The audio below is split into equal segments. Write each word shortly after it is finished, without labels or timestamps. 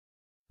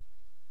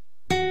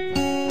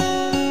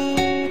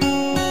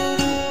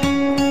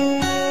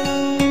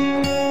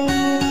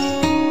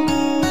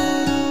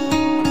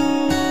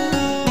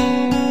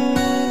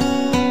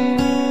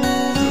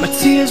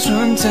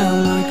run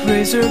down like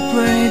razor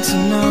blades.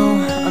 And no,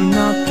 I'm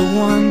not the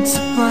one to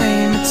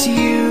blame. It's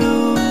you,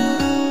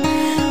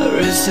 or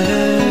is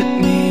it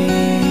me?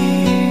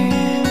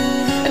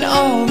 And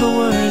all the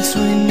words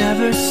we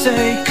never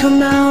say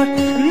come out,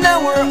 and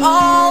then we're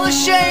all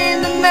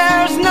ashamed. And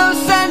there's no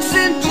sense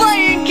in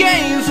playing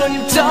games when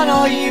you've done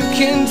all you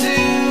can do.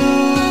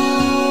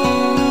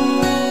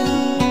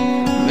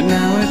 But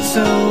now it's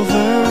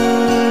over,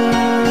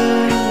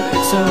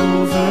 it's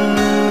over.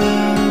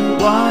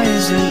 Why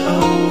is it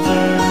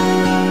over?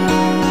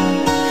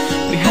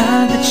 We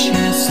had the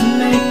chance to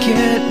make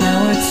it,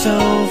 now it's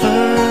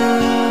over.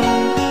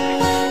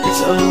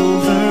 It's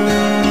over,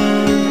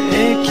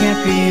 it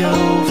can't be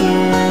over.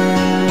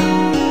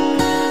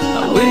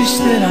 I wish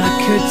that I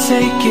could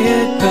take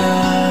it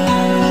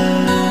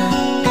back,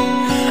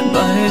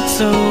 but it's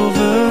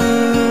over.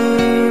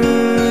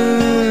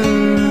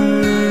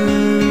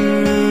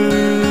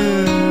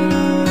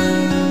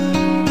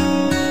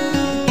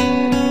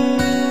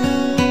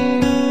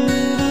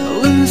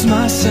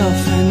 Myself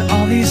in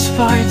all these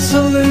fights, I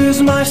lose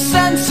my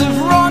sense of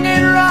wrong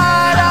and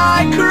right.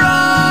 I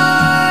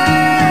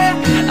cry,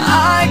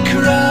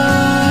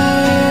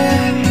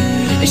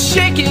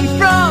 shaking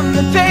from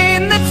the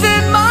pain that's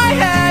in my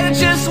head. I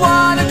just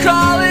wanna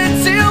crawl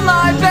into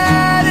my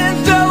bed and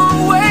throw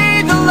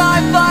away the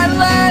life I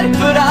led.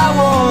 But I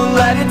won't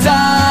let it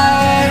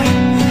die,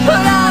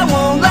 but I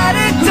won't let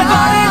it die.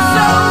 But it's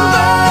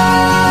over,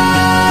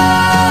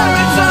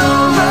 it's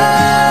over.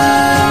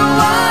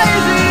 Why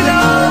is it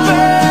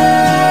over?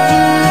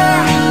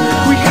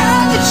 We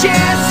had the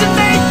chance to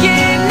make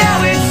it, now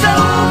it's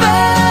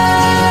over.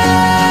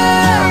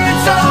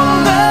 It's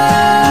over,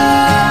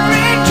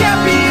 it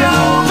can't be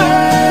over.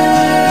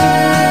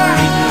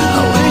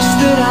 I wish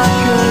that I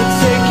could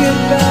take it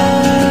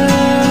back.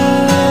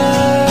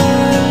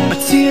 My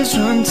tears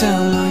run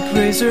down like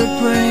razor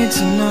blades.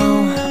 And no,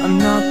 I'm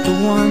not the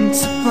one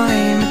to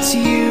blame. It's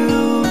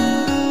you,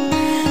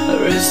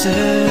 or is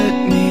it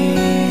me?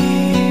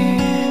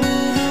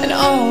 And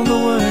all the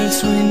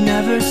words we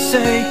never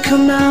say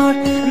come out,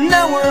 and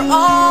then we're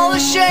all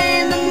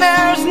ashamed. And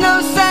there's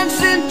no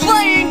sense in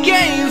playing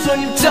games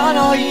when you've done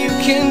all you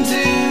can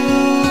do.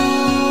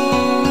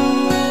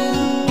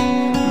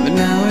 But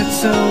now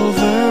it's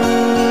over,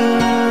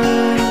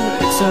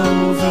 it's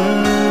over.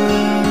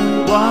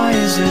 Why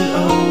is it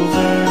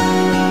over?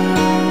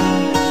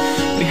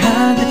 We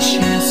had the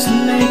chance to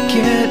make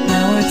it,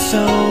 now it's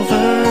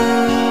over.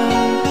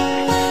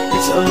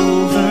 It's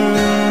over,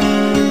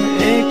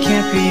 it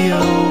can't be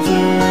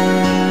over.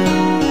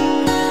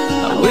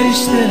 I wish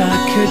that I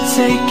could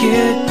take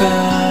it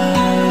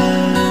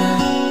back,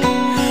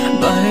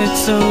 but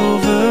it's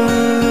over.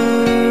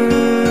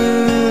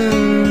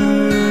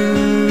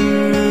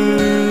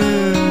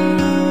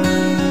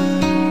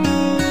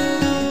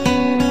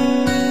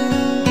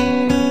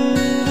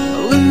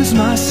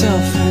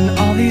 Myself in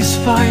all these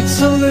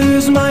fights, I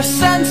lose my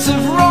sense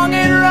of wrong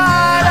and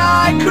right.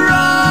 I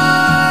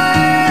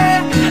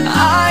cry,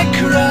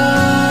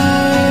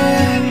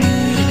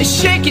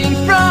 shaking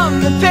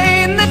from the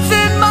pain that's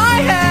in my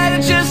head. I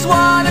just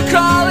want